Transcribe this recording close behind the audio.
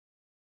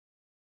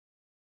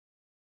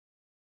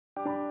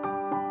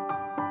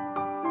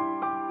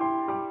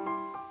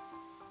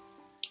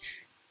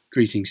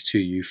Greetings to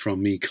you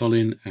from me,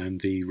 Colin, and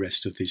the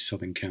rest of the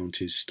Southern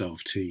Counties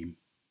staff team.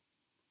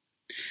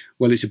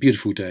 Well, it's a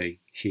beautiful day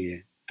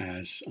here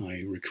as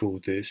I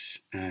record this,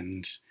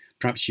 and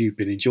perhaps you've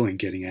been enjoying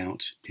getting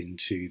out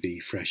into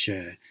the fresh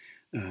air.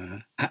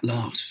 At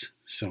last,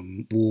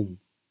 some warm,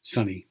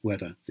 sunny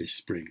weather this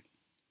spring.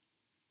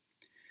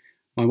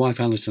 My wife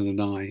Alison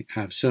and I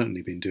have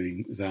certainly been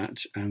doing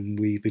that, and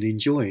we've been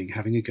enjoying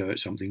having a go at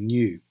something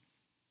new.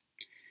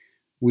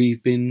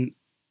 We've been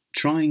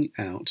trying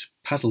out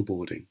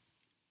paddleboarding,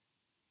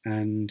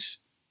 and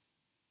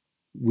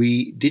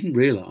we didn't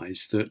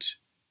realise that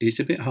it's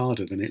a bit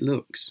harder than it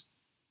looks.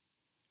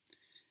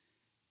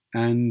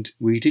 And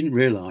we didn't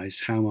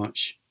realise how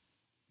much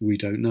we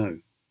don't know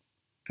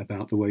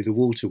about the way the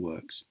water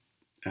works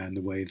and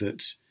the way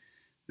that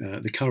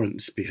the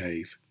currents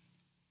behave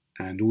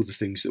and all the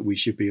things that we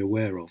should be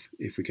aware of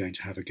if we're going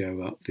to have a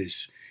go at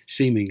this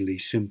seemingly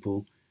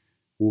simple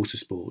water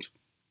sport.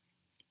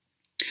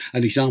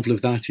 An example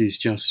of that is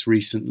just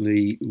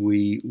recently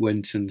we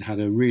went and had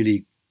a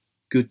really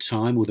good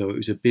time, although it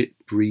was a bit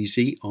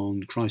breezy,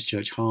 on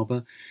Christchurch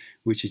Harbour,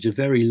 which is a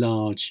very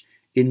large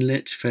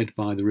inlet fed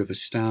by the River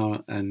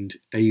Stour and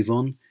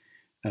Avon.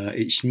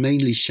 It's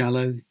mainly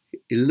shallow.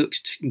 It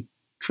looks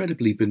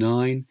incredibly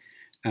benign,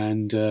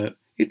 and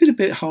it'd been a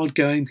bit hard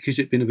going because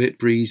it'd been a bit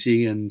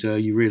breezy, and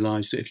you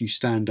realise that if you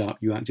stand up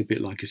you act a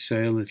bit like a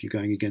sail, and if you're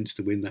going against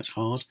the wind that's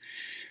hard.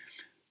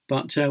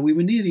 But we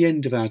were near the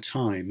end of our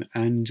time,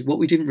 and what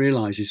we didn't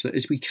realise is that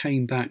as we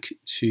came back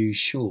to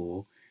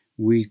shore,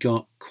 we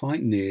got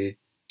quite near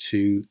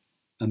to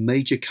a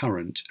major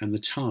current and the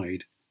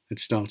tide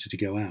had started to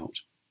go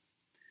out.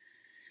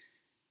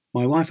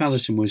 My wife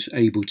Alison was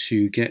able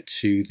to get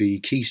to the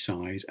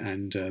quayside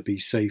and be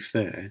safe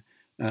there.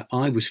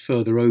 I was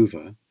further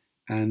over,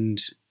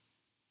 and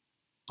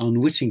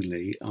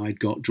unwittingly I'd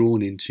got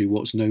drawn into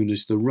what's known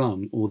as the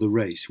run or the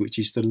race, which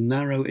is the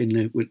narrow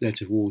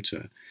inlet of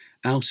water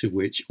out of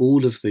which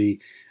all of the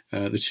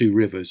two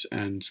rivers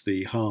and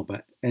the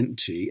harbour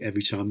empty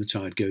every time the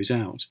tide goes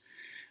out.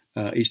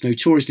 It's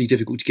notoriously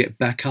difficult to get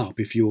back up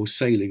if you're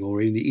sailing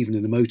or even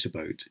in a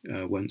motorboat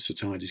once the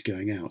tide is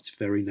going out. It's a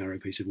very narrow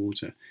piece of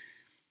water.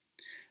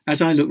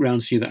 As I looked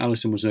round to see that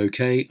Alison was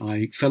okay,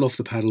 I fell off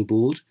the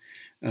paddleboard.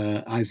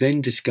 I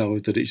then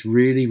discovered that it's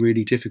really,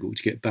 really difficult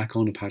to get back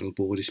on a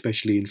paddleboard,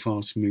 especially in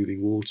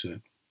fast-moving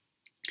water.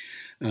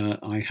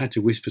 I had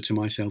to whisper to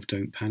myself,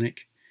 "Don't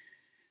panic."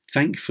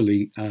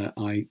 Thankfully,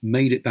 I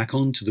made it back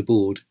onto the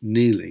board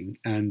kneeling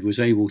and was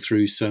able,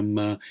 through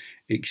some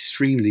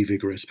extremely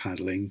vigorous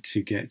paddling,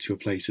 to get to a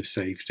place of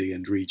safety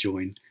and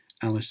rejoin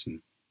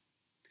Alison.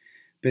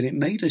 But it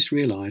made us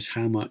realise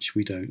how much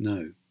we don't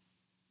know,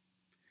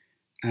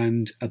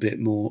 and a bit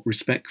more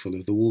respectful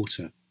of the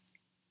water.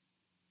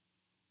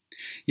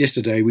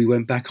 Yesterday we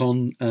went back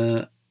on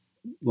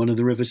one of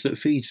the rivers that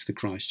feeds the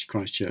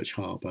Christchurch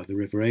Harbour, the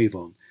River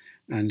Avon,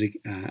 and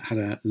had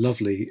a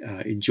lovely,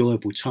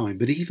 enjoyable time.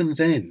 But even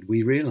then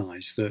we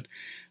realised that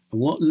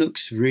what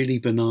looks really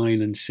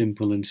benign and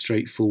simple and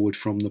straightforward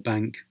from the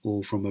bank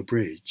or from a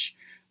bridge,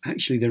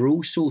 actually there are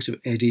all sorts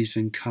of eddies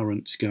and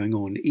currents going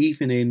on,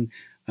 even in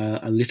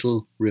a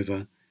little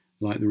river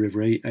like the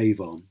River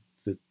Avon,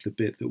 the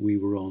bit that we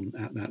were on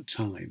at that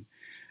time.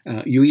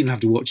 You even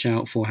have to watch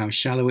out for how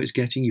shallow it's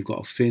getting. You've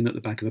got a fin at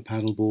the back of the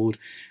paddleboard.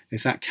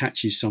 If that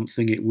catches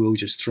something, it will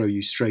just throw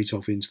you straight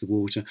off into the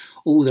water.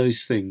 All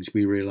those things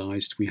we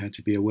realised we had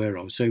to be aware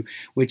of. So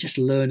we're just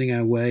learning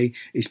our way.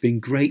 It's been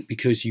great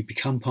because you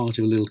become part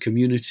of a little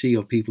community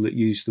of people that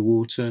use the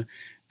water,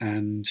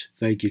 and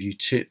they give you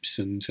tips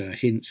and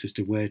hints as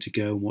to where to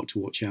go and what to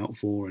watch out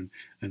for,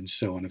 and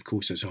so on. Of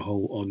course, there's a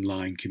whole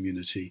online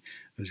community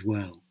as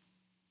well.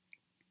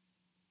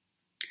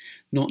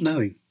 Not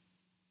knowing.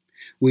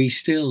 We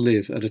still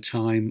live at a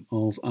time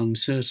of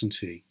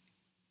uncertainty.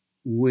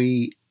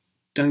 We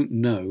don't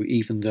know,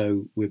 even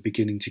though we're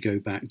beginning to go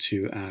back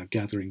to our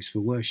gatherings for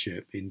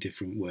worship in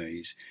different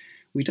ways.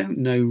 We don't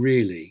know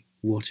really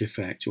what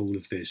effect all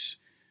of this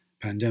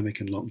pandemic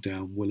and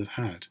lockdown will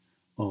have had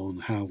on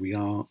how we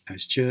are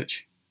as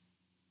church,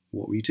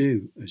 what we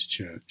do as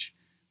church.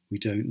 We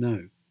don't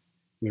know.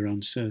 We're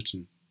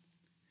uncertain.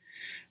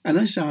 And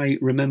as I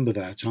remember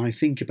that, I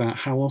think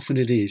about how often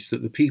it is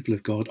that the people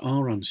of God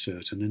are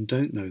uncertain and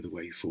don't know the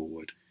way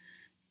forward.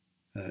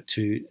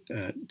 To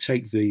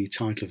take the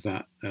title of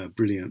that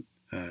brilliant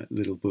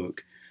little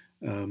book,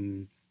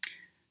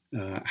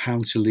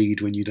 How to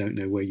Lead When You Don't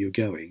Know Where You're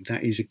Going,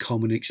 that is a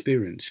common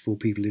experience for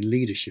people in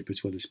leadership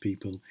as well as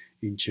people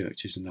in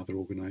churches and other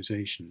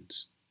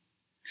organisations.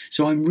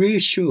 So I'm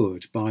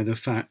reassured by the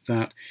fact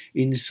that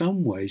in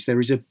some ways there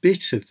is a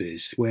bit of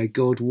this where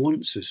God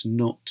wants us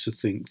not to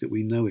think that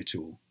we know it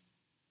all,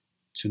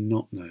 to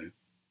not know.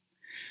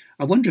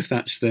 I wonder if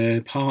that's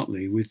there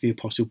partly with the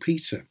Apostle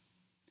Peter.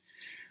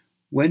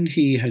 When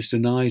he has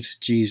denied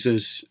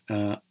Jesus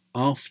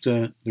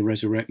after the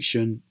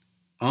resurrection,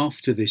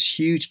 after this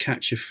huge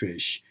catch of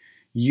fish,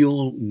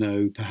 you'll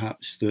know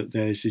perhaps that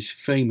there's this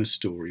famous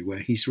story where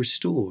he's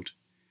restored.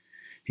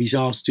 He's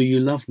asked, "Do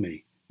you love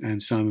me?"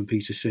 And Simon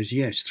Peter says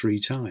yes 3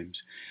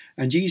 times.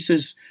 And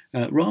Jesus,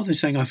 rather than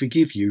saying, I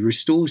forgive you,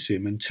 restores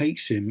him and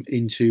takes him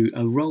into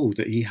a role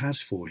that he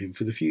has for him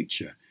for the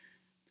future.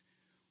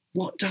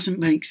 What doesn't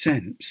make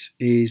sense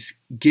is,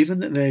 given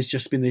that there's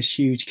just been this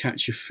huge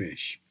catch of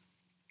fish,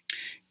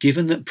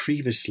 given that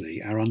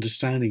previously our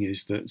understanding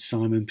is that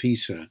Simon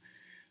Peter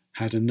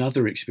had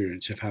another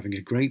experience of having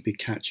a great big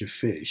catch of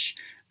fish,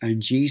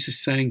 and Jesus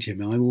saying to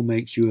him, I will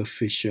make you a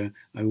fisher,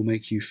 I will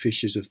make you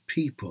fishers of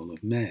people,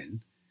 of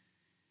men.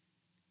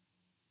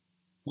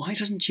 Why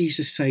doesn't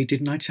Jesus say,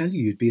 didn't I tell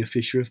you you'd be a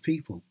fisher of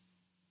people?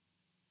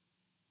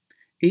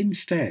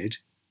 Instead,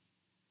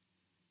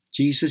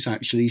 Jesus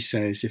actually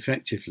says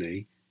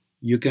effectively,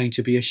 you're going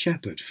to be a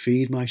shepherd,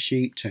 feed my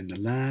sheep, tend the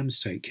lambs,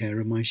 take care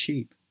of my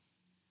sheep.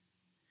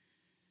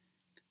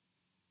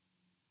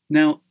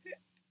 Now,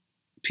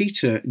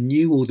 Peter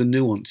knew all the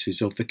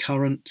nuances of the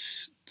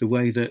currents, the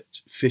way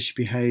that fish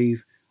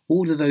behave,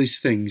 all of those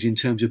things in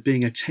terms of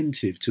being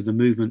attentive to the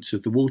movements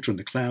of the water and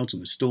the clouds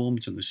and the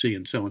storms and the sea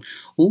and so on.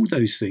 All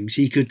those things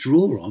he could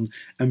draw on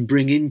and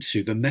bring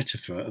into the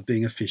metaphor of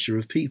being a fisher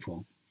of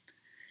people.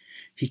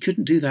 He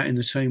couldn't do that in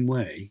the same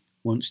way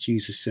once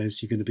Jesus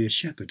says you're going to be a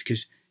shepherd,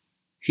 because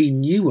he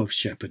knew of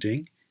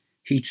shepherding.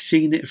 He'd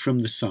seen it from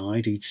the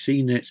side. He'd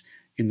seen it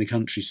in the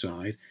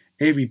countryside.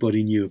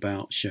 Everybody knew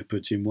about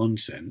shepherds in one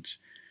sense,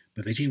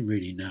 but they didn't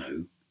really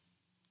know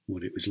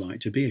what it was like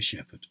to be a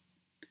shepherd.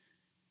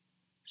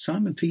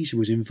 Simon Peter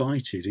was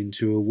invited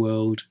into a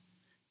world,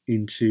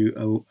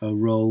 into a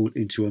role,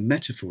 into a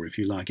metaphor, if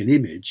you like, an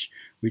image,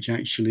 which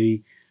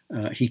actually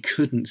he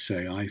couldn't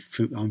say,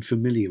 I'm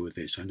familiar with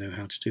this, I know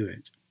how to do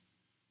it.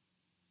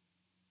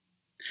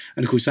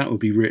 And of course that would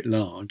be writ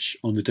large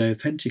on the day of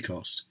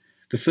Pentecost.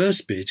 The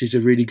first bit is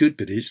a really good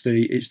bit. It's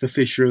the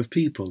fisher of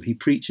people. He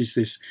preaches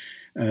this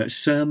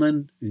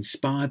sermon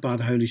inspired by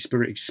the Holy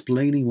Spirit,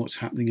 explaining what's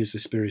happening as the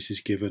Spirit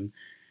is given,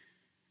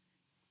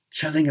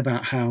 telling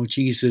about how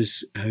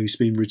Jesus, who's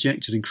been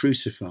rejected and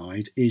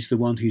crucified, is the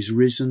one who's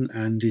risen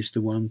and is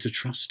the one to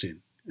trust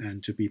in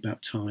and to be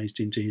baptized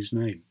into his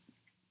name.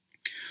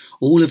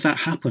 All of that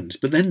happens,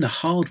 but then the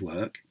hard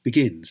work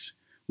begins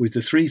with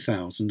the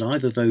 3,000,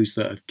 either those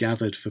that have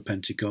gathered for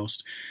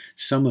Pentecost,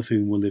 some of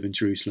whom will live in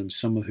Jerusalem,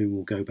 some of whom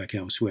will go back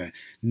elsewhere.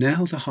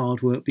 Now the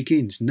hard work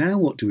begins. Now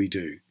what do we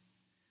do?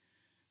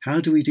 How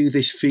do we do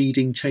this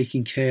feeding,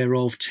 taking care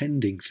of,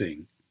 tending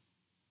thing?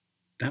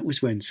 That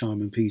was when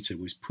Simon Peter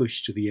was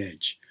pushed to the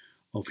edge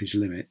of his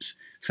limits,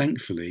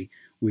 thankfully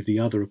with the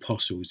other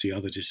apostles, the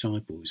other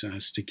disciples,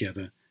 as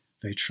together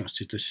they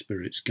trusted the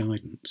Spirit's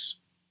guidance.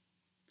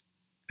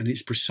 And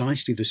it's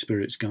precisely the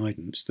Spirit's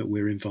guidance that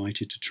we're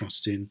invited to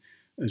trust in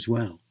as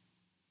well.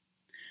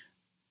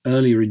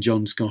 Earlier in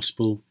John's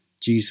Gospel,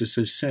 Jesus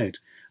has said,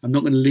 I'm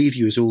not going to leave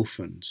you as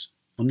orphans.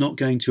 I'm not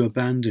going to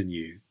abandon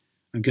you.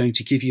 I'm going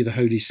to give you the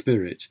Holy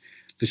Spirit,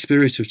 the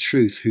Spirit of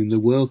truth, whom the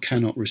world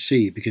cannot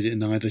receive because it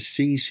neither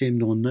sees him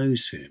nor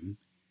knows him.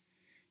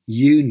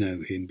 You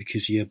know him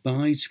because he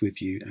abides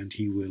with you and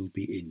he will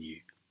be in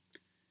you.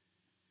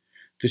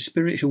 The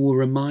Spirit who will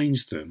remind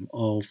them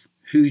of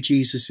who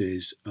Jesus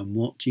is and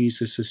what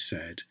Jesus has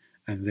said,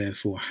 and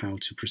therefore how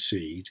to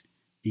proceed,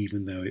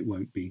 even though it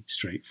won't be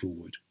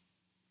straightforward.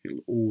 It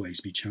will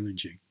always be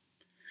challenging.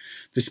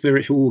 The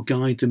Spirit who will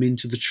guide them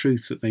into the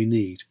truth that they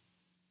need.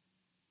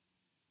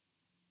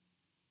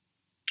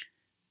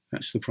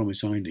 That's the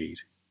promise I need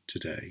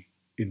today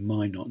in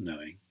my not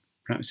knowing.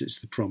 Perhaps it's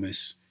the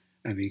promise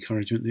and the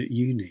encouragement that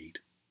you need.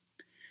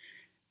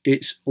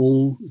 It's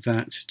all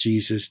that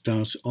Jesus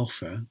does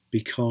offer,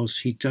 because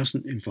he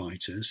doesn't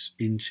invite us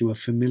into a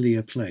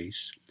familiar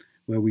place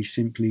where we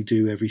simply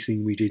do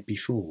everything we did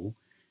before,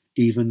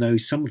 even though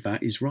some of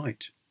that is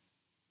right.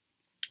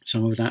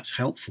 Some of that's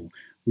helpful.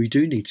 We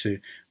do need to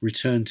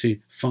return to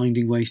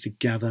finding ways to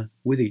gather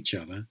with each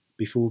other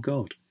before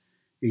God,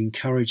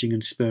 encouraging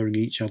and spurring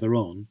each other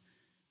on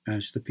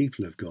as the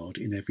people of God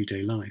in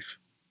everyday life.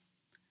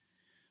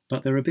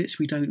 But there are bits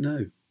we don't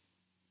know,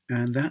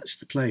 and that's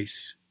the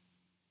place,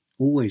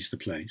 always the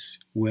place,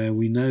 where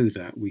we know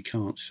that we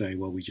can't say,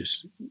 well,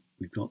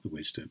 we've got the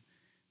wisdom.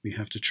 We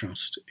have to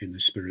trust in the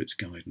Spirit's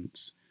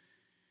guidance.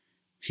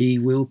 He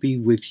will be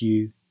with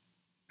you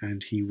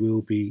and he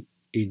will be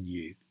in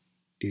you,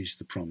 is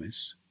the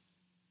promise.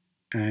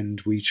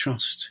 And we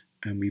trust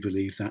and we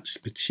believe that's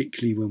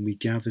particularly when we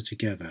gather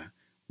together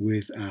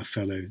with our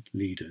fellow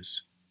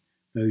leaders,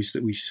 those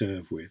that we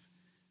serve with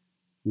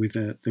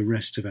the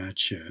rest of our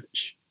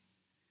church.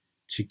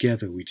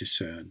 Together we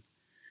discern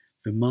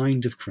the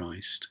mind of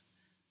Christ,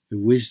 the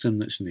wisdom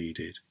that's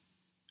needed,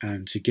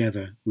 and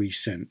together we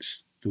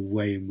sense the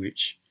way in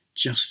which,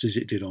 just as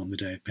it did on the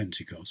day of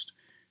Pentecost,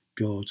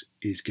 God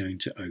is going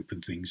to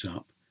open things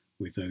up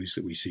with those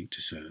that we seek to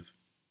serve.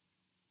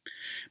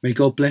 May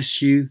God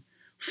bless you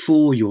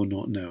for your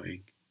not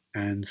knowing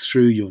and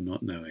through your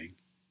not knowing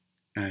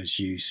as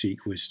you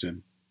seek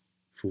wisdom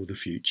for the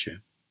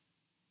future.